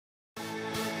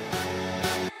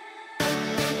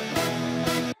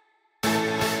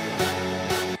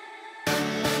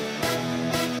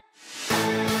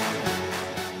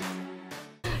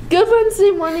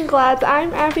Wednesday morning, Glads.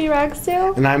 I'm Abby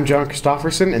Ragsdale. And I'm John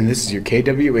Christofferson, and this is your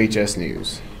KWHS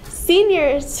News.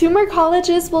 Seniors, 2 more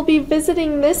colleges will be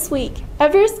visiting this week.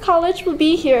 Everest College will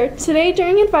be here today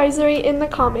during advisory in the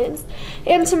Commons.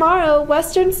 And tomorrow,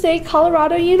 Western State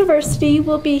Colorado University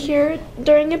will be here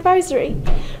during advisory.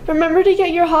 Remember to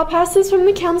get your hall passes from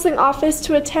the counseling office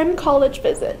to attend college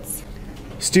visits.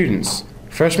 Students,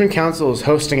 Freshman Council is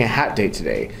hosting a hat day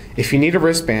today. If you need a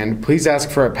wristband, please ask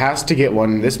for a pass to get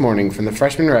one this morning from the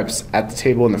freshman reps at the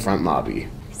table in the front lobby.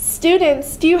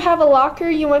 Students, do you have a locker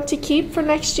you want to keep for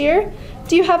next year?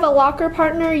 Do you have a locker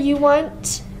partner you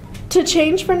want to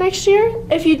change for next year?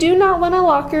 If you do not want a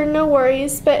locker, no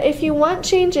worries, but if you want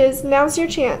changes, now's your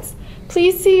chance.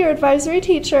 Please see your advisory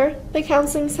teacher, the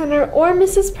counseling center, or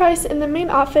Mrs. Price in the main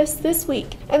office this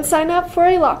week and sign up for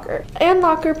a locker and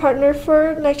locker partner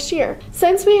for next year.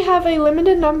 Since we have a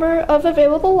limited number of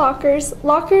available lockers,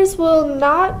 lockers will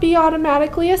not be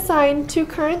automatically assigned to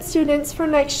current students for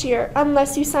next year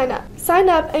unless you sign up. Sign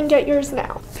up and get yours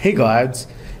now. Hey Glads,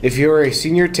 if you are a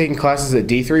senior taking classes at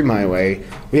D3 My Way,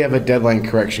 we have a deadline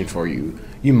correction for you.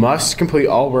 You must complete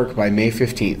all work by May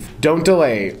 15th. Don't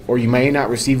delay, or you may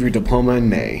not receive your diploma in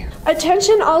May.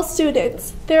 Attention all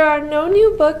students. There are no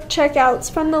new book checkouts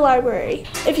from the library.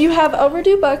 If you have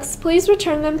overdue books, please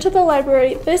return them to the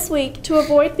library this week to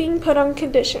avoid being put on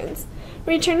conditions.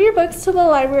 Return your books to the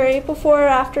library before or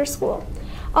after school.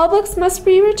 All books must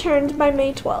be returned by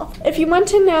May 12th. If you want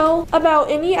to know about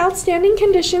any outstanding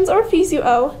conditions or fees you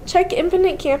owe, check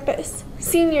Infinite Campus.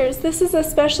 Seniors, this is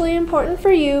especially important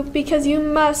for you because you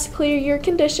must clear your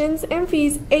conditions and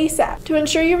fees ASAP to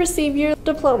ensure you receive your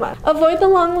diploma. Avoid the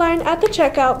long line at the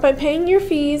checkout by paying your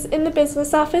fees in the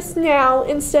business office now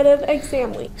instead of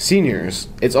exam week. Seniors,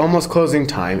 it's almost closing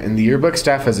time and the yearbook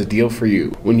staff has a deal for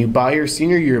you. When you buy your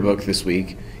senior yearbook this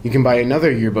week, you can buy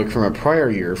another yearbook from a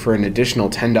prior year for an additional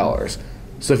 $10.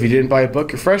 So if you didn't buy a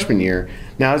book your freshman year,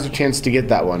 now's your chance to get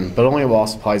that one, but only while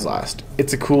supplies last.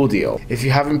 It's a cool deal. If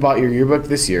you haven't bought your yearbook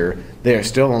this year, they are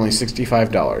still only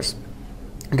 $65.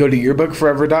 Go to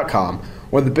yearbookforever.com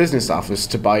or the business office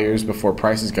to buy yours before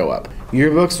prices go up.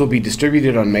 Yearbooks will be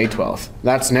distributed on May 12th.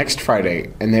 That's next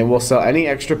Friday, and they will sell any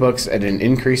extra books at an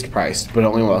increased price, but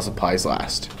only while supplies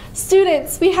last.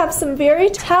 Students, we have some very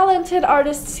talented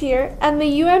artists here, and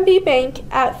the UMB Bank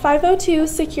at 502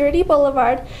 Security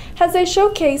Boulevard has a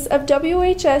showcase of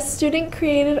WHS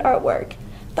student-created artwork.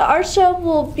 The art show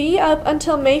will be up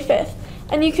until May 5th,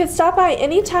 and you could stop by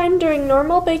any time during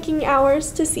normal banking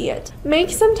hours to see it. Make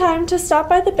some time to stop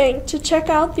by the bank to check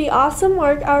out the awesome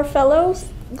work our fellow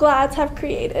Glads have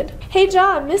created. Hey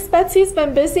John, Miss Betsy's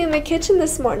been busy in the kitchen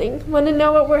this morning. Want to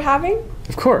know what we're having?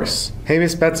 Of course. Hey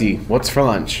Miss Betsy, what's for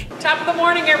lunch? Top of the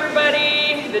morning,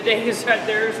 everybody. The day is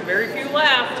there's very few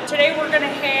left. Today we're gonna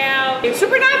have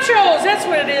super nachos. That's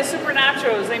what it is, super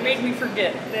nachos. They made me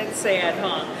forget. That's sad,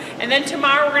 huh? And then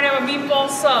tomorrow we're gonna have a meatball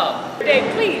sub.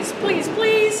 Today, please, please,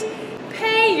 please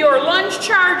pay your lunch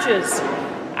charges.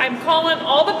 I'm calling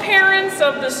all the parents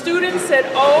of the students that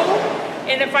owe,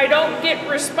 and if I don't get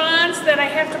response, then I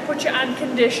have to put you on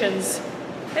conditions.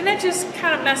 And that just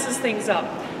kind of messes things up.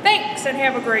 Thanks, and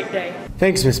have a great day.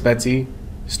 Thanks, Miss Betsy.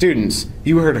 Students,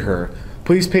 you heard her.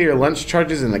 Please pay your lunch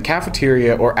charges in the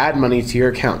cafeteria or add money to your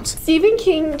accounts. Stephen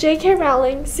King, J.K.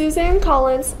 Rowling, Suzanne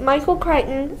Collins, Michael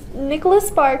Crichton, Nicholas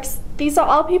Sparks, these are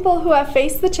all people who have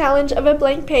faced the challenge of a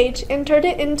blank page and turned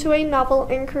it into a novel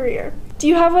and career. Do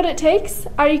you have what it takes?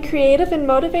 Are you creative and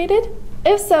motivated?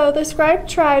 If so, the Scribe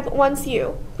Tribe wants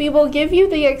you. We will give you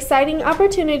the exciting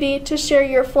opportunity to share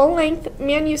your full-length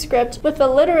manuscript with a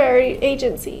literary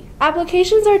agency.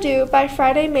 Applications are due by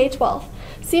Friday, May 12th.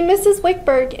 See Mrs.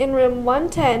 Wickberg in room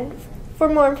 110 for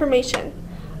more information.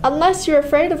 Unless you're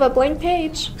afraid of a blank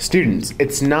page. Students,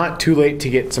 it's not too late to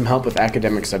get some help with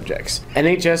academic subjects.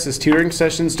 NHS is tutoring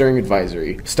sessions during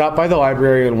advisory. Stop by the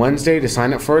library on Wednesday to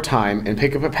sign up for a time and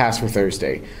pick up a pass for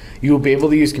Thursday. You will be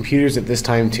able to use computers at this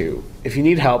time too. If you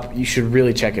need help, you should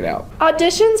really check it out.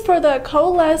 Auditions for the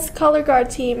Coalesce Color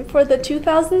Guard team for the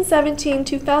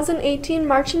 2017-2018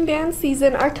 marching band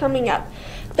season are coming up.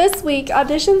 This week,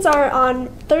 auditions are on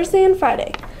Thursday and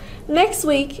Friday. Next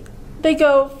week, they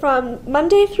go from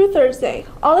Monday through Thursday.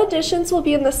 All auditions will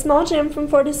be in the small gym from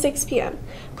 4 to 6 p.m.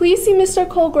 Please see Mr.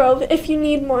 Colgrove if you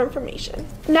need more information.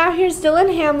 Now here's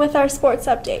Dylan Ham with our sports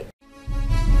update.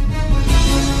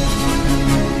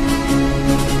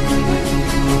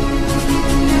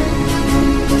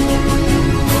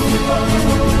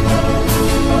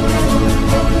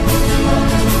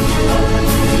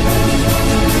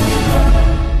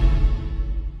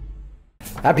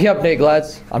 Happy Hump Day,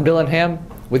 Glads. I'm Dylan Ham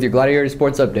with your Gladiator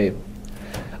Sports Update.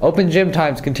 Open gym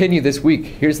times continue this week.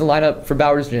 Here's the lineup for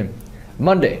Bowers Gym.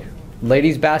 Monday,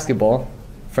 ladies basketball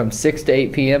from 6 to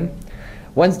 8 p.m.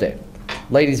 Wednesday,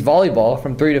 ladies volleyball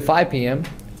from 3 to 5 p.m.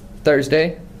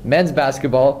 Thursday, men's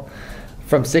basketball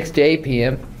from 6 to 8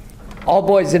 p.m. All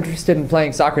boys interested in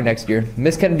playing soccer next year,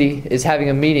 Miss Kennedy is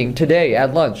having a meeting today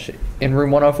at lunch in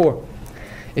room 104.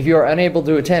 If you are unable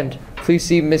to attend, please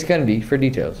see Miss Kennedy for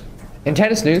details. In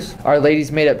tennis news, our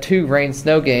ladies made up 2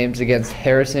 rain-snow games against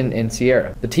Harrison and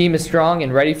Sierra. The team is strong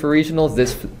and ready for regionals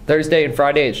this Thursday and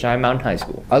Friday at Cheyenne Mountain High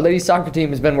School. Our ladies soccer team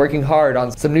has been working hard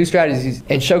on some new strategies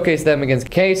and showcased them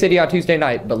against KA City on Tuesday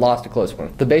night, but lost a close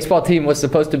one. The baseball team was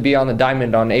supposed to be on the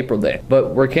diamond on April Day,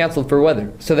 but were canceled for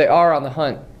weather, so they are on the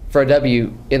hunt for a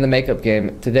W in the makeup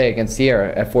game today against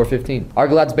Sierra at 4:15. Our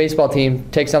Glad's baseball team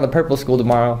takes on the Purple School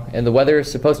tomorrow, and the weather is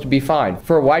supposed to be fine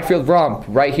for a wide field romp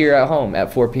right here at home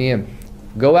at 4 p.m.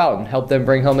 Go out and help them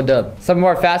bring home a dub. Some of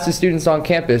our fastest students on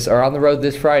campus are on the road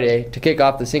this Friday to kick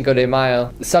off the Cinco de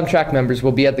Mayo. Some track members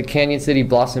will be at the Canyon City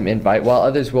Blossom Invite, while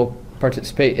others will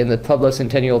participate in the Pueblo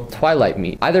Centennial Twilight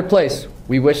Meet. Either place,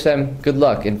 we wish them good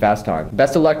luck in fast time.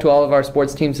 Best of luck to all of our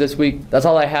sports teams this week. That's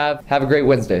all I have. Have a great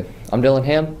Wednesday. I'm Dylan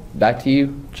Ham. Back to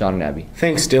you, John and Abby.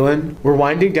 Thanks, Dylan. We're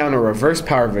winding down our reverse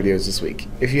power videos this week.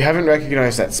 If you haven't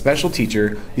recognized that special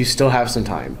teacher, you still have some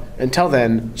time. Until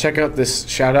then, check out this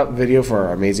shout-out video for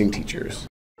our amazing teachers.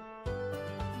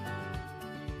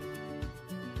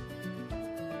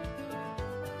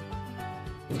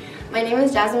 My name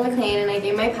is Jasmine McLean, and I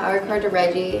gave my power card to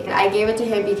Reggie. I gave it to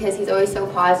him because he's always so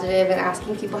positive and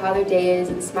asking people how their day is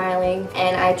and smiling,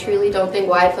 and I truly don't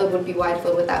think Widefield would be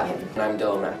Widefield without him. I'm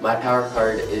Dylan. My power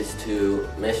card is to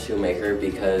Miss Shoemaker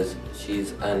because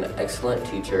she's an excellent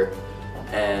teacher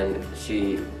and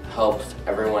she helps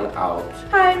everyone out.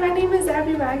 Hi, my name is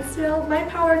Abby Ragsdale. My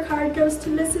power card goes to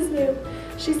Mrs. New.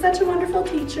 She's such a wonderful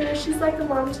teacher. She's like a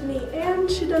mom to me, and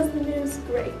she does the news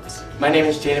great. My name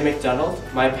is Jada McDonald.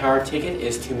 My power ticket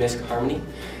is to Miss Carmody.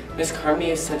 Miss Carmody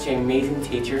is such an amazing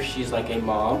teacher. She's like a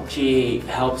mom. She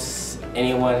helps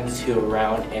anyone to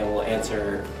around and will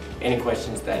answer any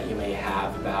questions that you may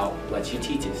have about what she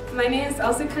teaches. My name is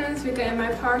Elsa Kansvika, and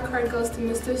my power card goes to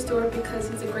Mr. Stewart because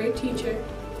he's a great teacher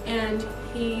and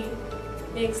he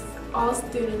makes all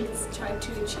students try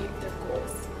to achieve their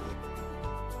goals.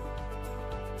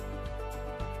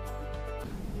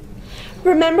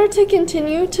 Remember to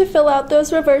continue to fill out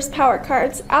those reverse power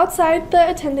cards outside the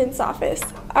attendance office.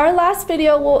 Our last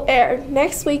video will air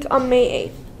next week on May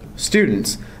 8th.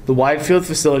 Students, the Widefield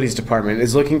Facilities Department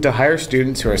is looking to hire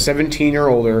students who are 17 or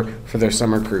older for their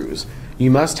summer cruise.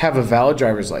 You must have a valid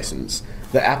driver's license.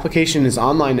 The application is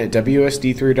online at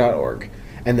wsd3.org,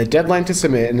 and the deadline to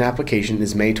submit an application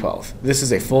is May 12th. This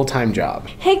is a full-time job.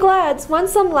 Hey Glads, want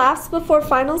some laughs before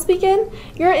finals begin?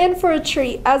 You're in for a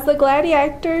treat as the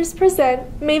Gladiators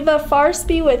present May the Farce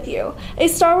Be With You, a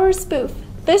Star Wars spoof,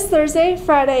 this Thursday,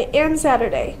 Friday, and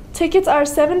Saturday. Tickets are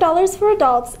 $7 for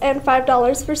adults and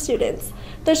 $5 for students.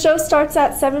 The show starts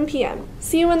at 7 p.m.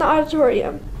 See you in the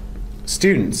auditorium.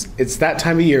 Students, it's that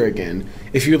time of year again.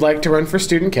 If you'd like to run for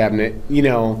student cabinet, you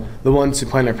know, the ones who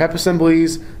plan our pep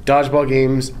assemblies, dodgeball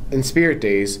games, and spirit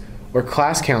days, or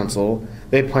class council,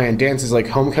 they plan dances like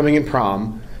homecoming and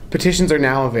prom, petitions are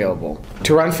now available.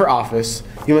 To run for office,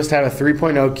 you must have a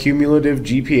 3.0 cumulative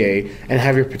GPA and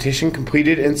have your petition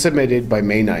completed and submitted by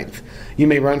May 9th. You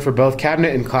may run for both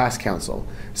cabinet and class council.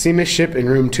 See Ms. Ship in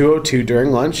room 202 during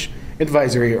lunch,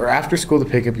 advisory, or after school to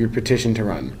pick up your petition to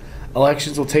run.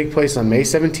 Elections will take place on May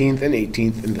 17th and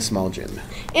 18th in the small gym.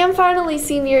 And finally,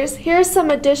 seniors, here are some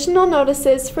additional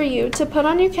notices for you to put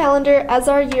on your calendar as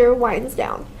our year winds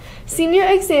down. Senior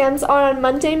exams are on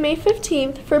Monday, May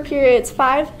 15th for periods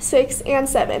 5, 6, and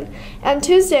 7, and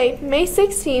Tuesday, May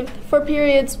 16th for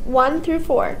periods 1 through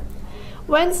 4.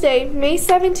 Wednesday, May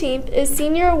 17th is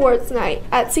Senior Awards Night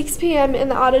at 6 p.m. in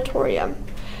the auditorium.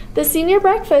 The senior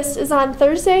breakfast is on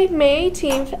Thursday, May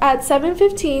 18th at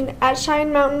 7:15 at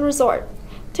Cheyenne Mountain Resort.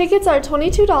 Tickets are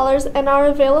 $22 and are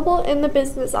available in the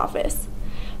business office.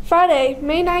 Friday,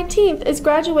 May 19th is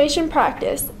graduation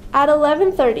practice at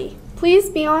 11:30. Please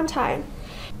be on time.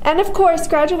 And of course,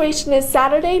 graduation is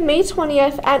Saturday, May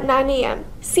 20th at 9 a.m.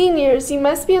 Seniors, you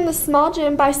must be in the small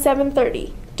gym by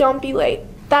 7:30. Don't be late.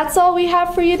 That's all we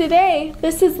have for you today.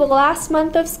 This is the last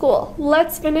month of school.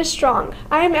 Let's finish strong.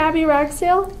 I am Abby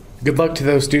Ragsdale. Good luck to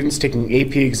those students taking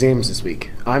AP exams this week.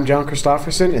 I'm John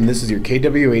Christofferson, and this is your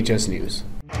KWHS News.